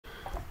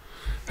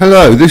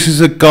Hello, this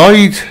is a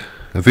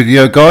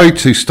video guide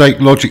to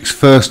StakeLogic's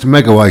first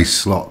Megaways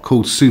slot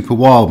called Super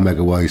Wild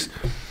Megaways.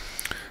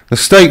 The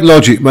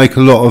StakeLogic make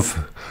a lot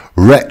of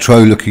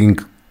retro looking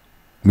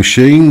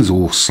machines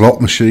or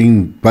slot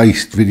machine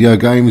based video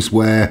games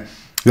where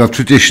you have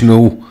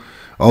traditional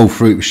old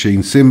fruit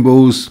machine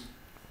symbols,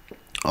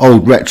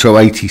 old retro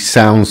 80s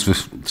sounds for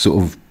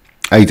sort of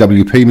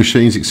AWP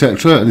machines,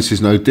 etc. And this is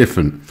no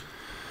different.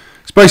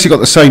 It's basically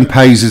got the same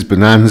pays as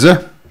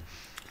Bonanza.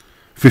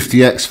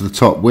 50x for the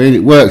top win.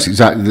 It works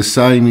exactly the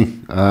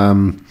same,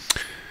 and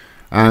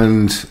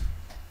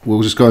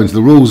we'll just go into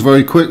the rules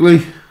very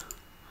quickly.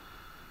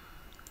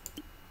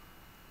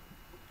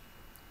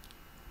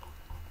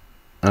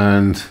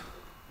 And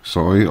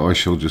sorry, I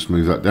shall just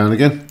move that down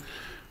again.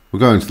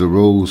 We'll go into the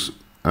rules,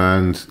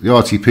 and the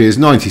RTP is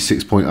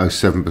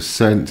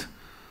 96.07%.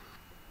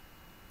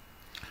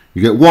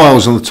 You get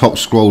wilds on the top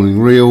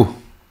scrolling reel.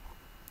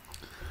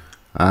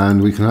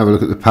 And we can have a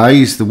look at the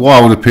pays. The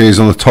wild appears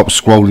on the top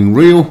scrolling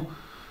reel,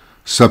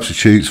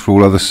 substitutes for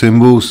all other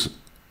symbols.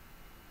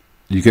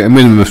 You get a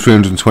minimum of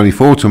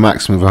 324 to a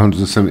maximum of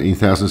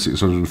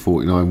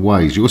 117,649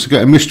 ways. You also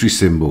get a mystery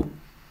symbol,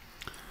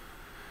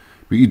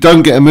 but you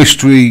don't get a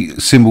mystery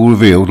symbol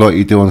revealed like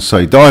you do on,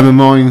 say, Diamond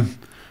Mine.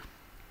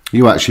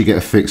 You actually get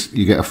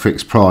a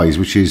fixed prize,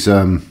 which is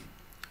 2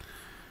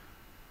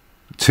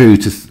 to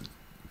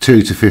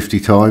 50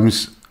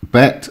 times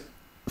bet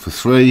for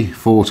 3,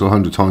 4 to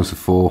 100 times for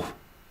 4,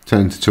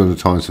 10 to 200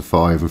 times for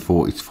 5, and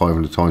 40 to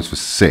 500 times for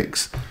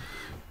 6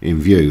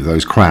 in view,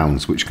 those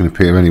crowns which can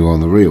appear anywhere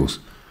on the reels.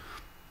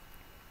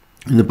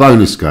 In the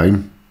bonus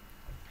game,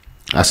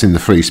 that's in the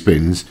free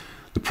spins,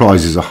 the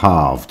prizes are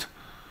halved.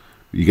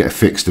 You get a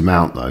fixed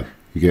amount though.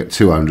 You get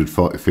 200,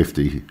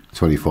 50,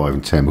 25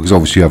 and 10, because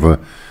obviously you have a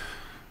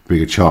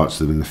bigger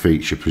chance of them in the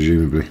feature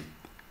presumably.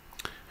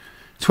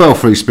 12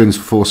 free spins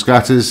for 4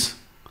 scatters.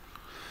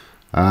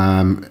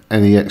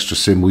 Any extra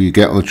symbol you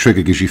get on the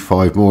trigger gives you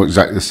 5 more,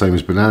 exactly the same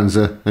as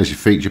Bonanza. There's your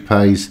feature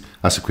pays.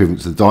 That's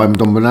equivalent to the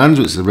diamond on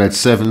Bonanza. It's the red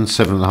 7,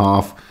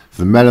 7.5 for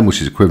the melon,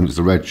 which is equivalent to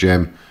the red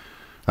gem.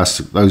 That's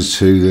those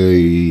two.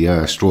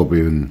 The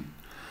strawberry and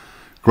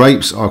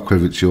grapes are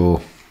equivalent to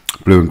your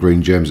blue and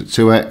green gems at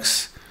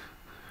 2x.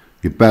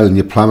 Your bell and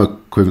your plum are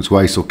equivalent to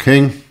ace or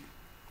king,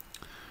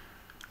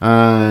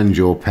 and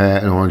your pear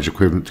and orange are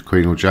equivalent to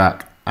queen or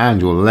jack,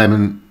 and your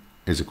lemon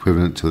is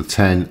equivalent to the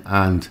 10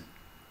 and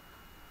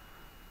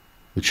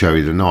the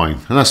cherry the 9,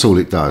 and that's all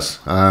it does.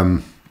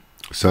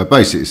 So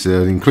basically it's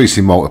an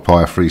increasing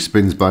multiplier free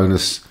spins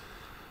bonus,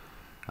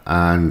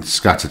 and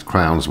scattered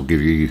crowns will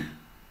give you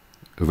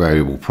a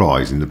variable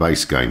prize in the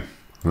base game,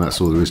 and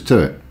that's all there is to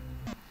it.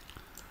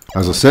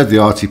 As I said, the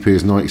RTP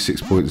is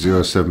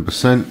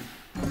 96.07%.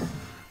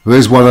 There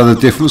is one other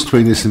difference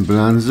between this and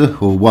Bonanza,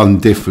 or one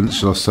difference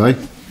shall I say.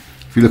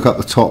 If you look up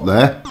the top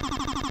there,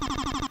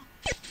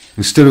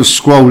 instead of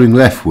scrolling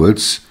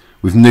leftwards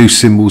with new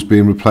symbols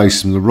being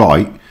replaced from the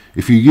right,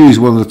 if you use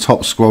one of the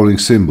top scrolling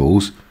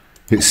symbols,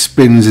 it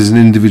spins as an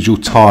individual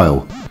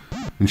tile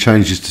and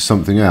changes to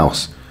something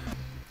else.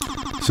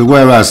 So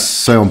whereas,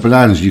 say on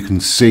Bonanza, you can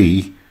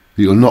see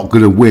that you're not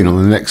going to win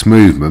on the next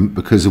movement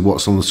because of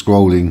what's on the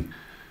scrolling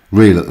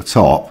reel at the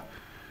top,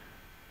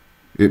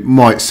 it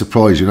might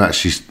surprise you and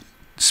actually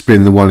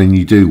spin the one in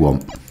you do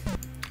want.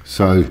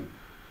 So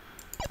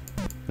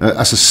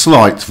that's a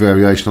slight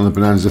variation on the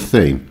Bonanza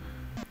theme.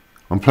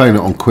 I'm playing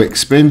it on quick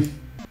spin,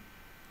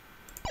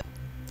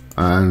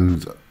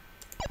 and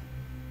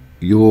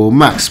your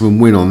maximum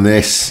win on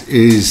this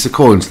is,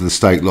 according to the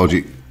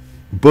StakeLogic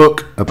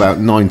book, about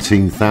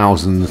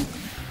 19,000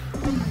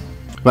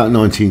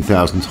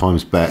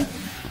 times bet.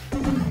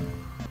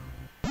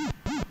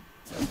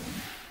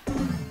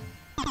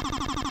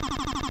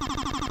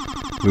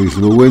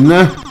 Reasonable win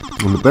there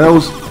on the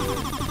bells.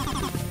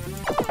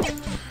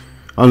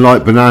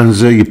 Unlike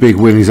Bonanza, your big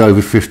win is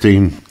over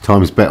 15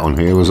 times bet on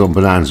here, whereas on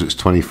Bonanza it's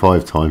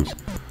 25 times.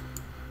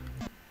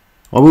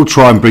 I will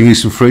try and bring you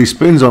some free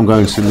spins. I'm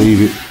going to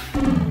leave it.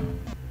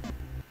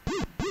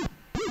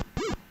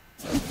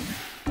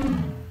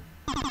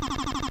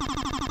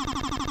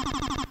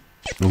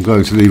 I'm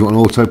going to leave it on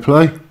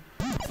autoplay.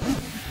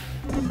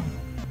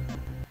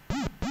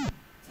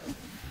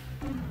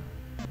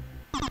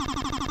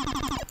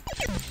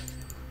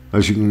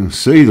 As you can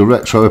see, the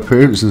retro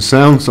appearance and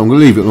sound. So I'm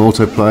going to leave it on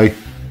autoplay.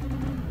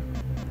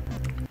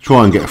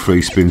 Try and get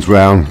free spins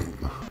round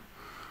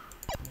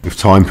if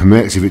time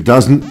permits. If it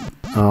doesn't,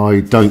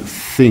 I don't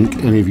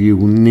think any of you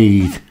will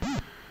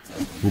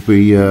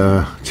be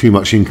too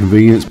much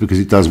inconvenience, because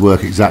it does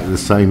work exactly the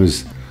same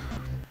as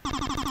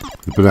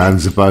the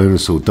Bonanza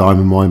bonus or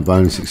Diamond Mine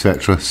bonus,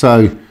 etc.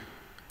 So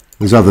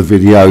there's other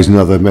videos and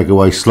other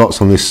Megaways slots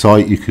on this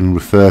site you can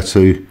refer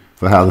to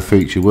for how the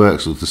feature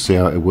works, or to see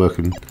how it works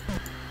in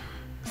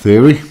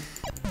theory.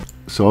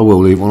 So I will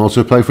leave it on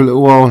autoplay for a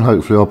little while, and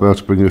hopefully I'll be able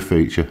to bring you a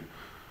feature.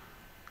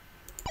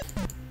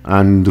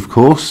 And of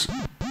course,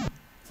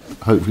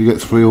 hopefully you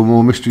get 3 or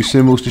more mystery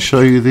symbols to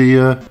show you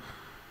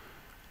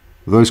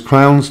those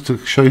crowns, to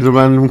show you the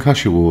random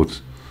cash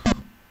awards.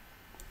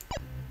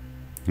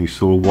 You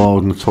saw a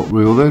wild on the top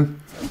reel then.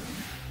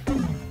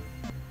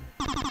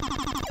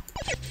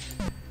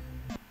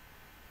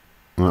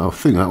 Well, I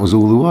think that was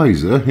all the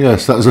ways there.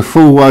 Yes, that was a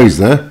full ways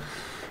there.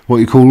 What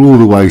you call all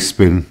the ways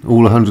spin.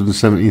 All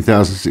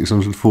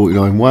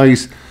 117,649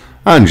 ways.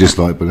 And just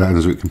like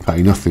bananas, it can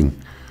pay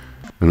nothing.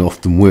 And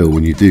often will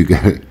when you do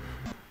get it.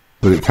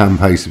 But it can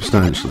pay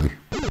substantially.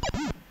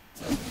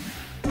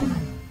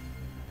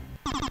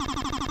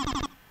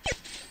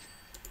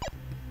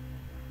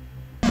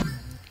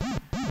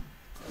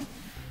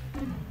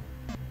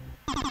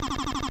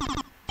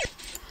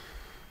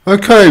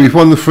 Okay, we've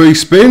won the 3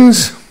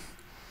 spins.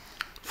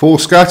 4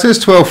 scatters,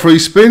 12 free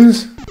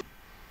spins.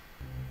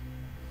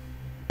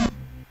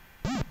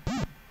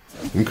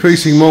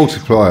 Increasing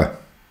multiplier.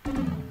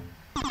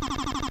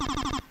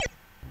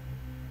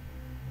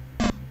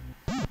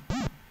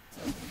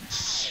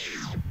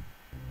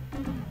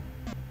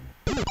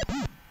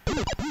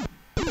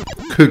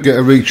 Could get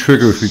a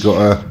re-trigger if we got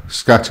a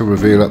scatter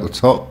reveal at the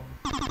top.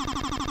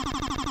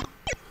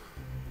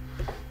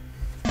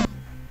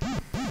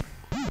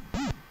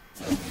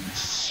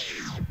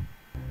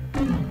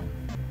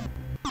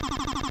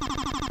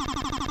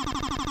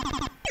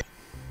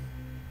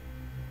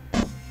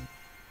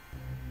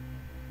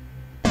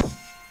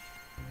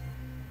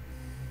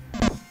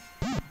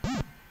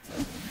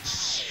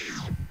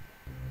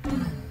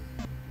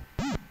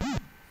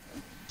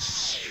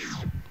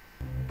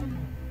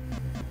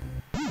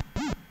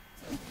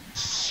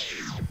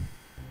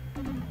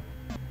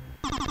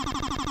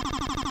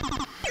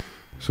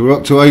 So we're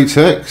up to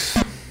 8x.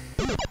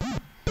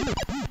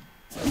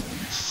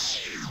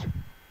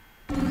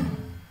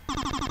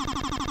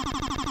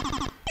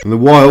 And the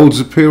wilds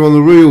appear on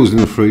the reels in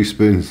the free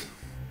spins.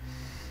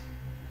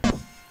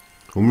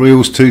 On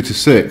reels 2 to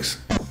 6.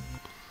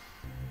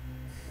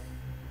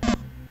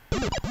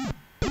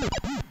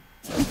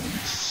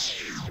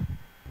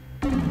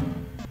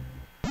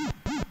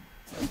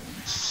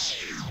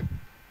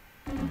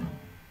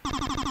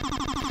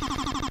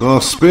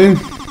 Last spin.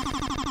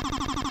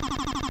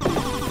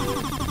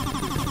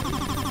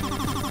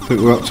 I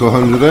think we're up to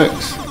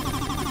 100x.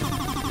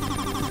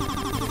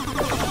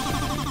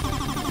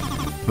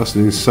 That's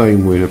an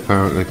insane win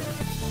apparently.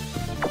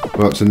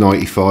 We're up to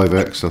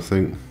 95x I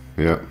think.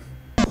 Yeah.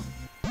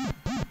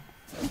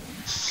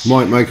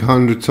 Might make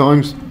 100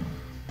 times.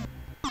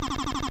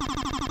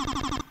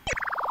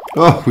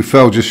 Oh, we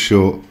fell just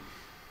short.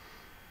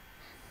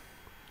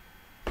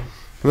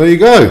 There you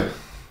go.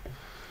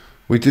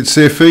 We did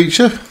see a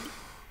feature.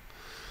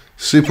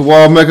 Super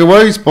Wild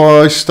Megaways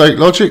by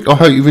StakeLogic. I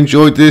hope you've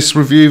enjoyed this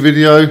review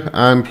video,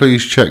 and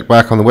please check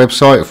back on the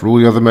website for all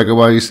the other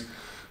Megaways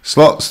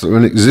slots that are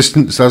in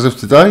existence as of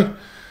today.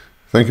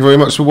 Thank you very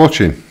much for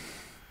watching.